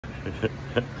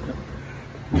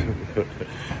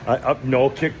No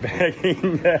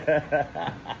kickbacking.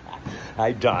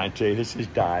 Hi, Dante. This is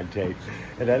Dante.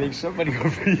 And I think somebody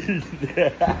over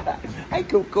here. Hi,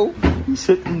 Coco. He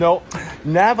said, no,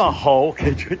 Navajo.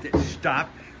 Could you stop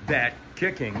that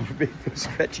kicking?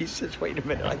 Stretchy says, wait a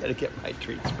minute. I got to get my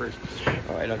treats first.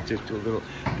 All right, I'll just do a little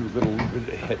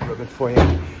head rubbing for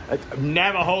you.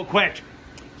 Navajo, quick.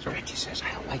 Stretchy says,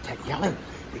 I don't like that yelling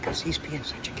because he's being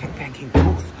such a kickbacking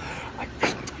goof.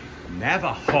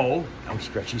 Navajo. Oh,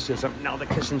 Stretchy says something. Now the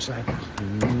kissing side.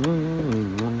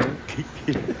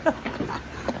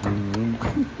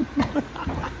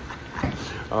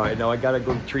 All right, now I gotta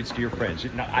go treats to your friends.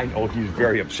 Now, I know he's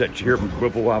very upset. You hear him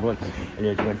quibble wobbling, and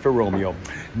he went for Romeo.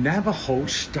 Navajo,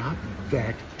 stop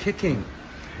that kicking.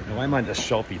 Now I'm on the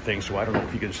selfie thing, so I don't know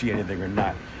if you can see anything or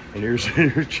not. And here's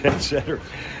Jet Setter.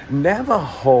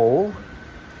 Navajo,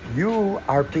 you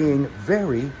are being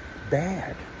very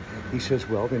bad. He says,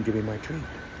 well, then give me my treat.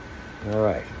 All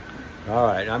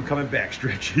right, I'm coming back,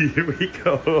 Stretchy. Here we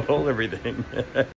go. Hold everything.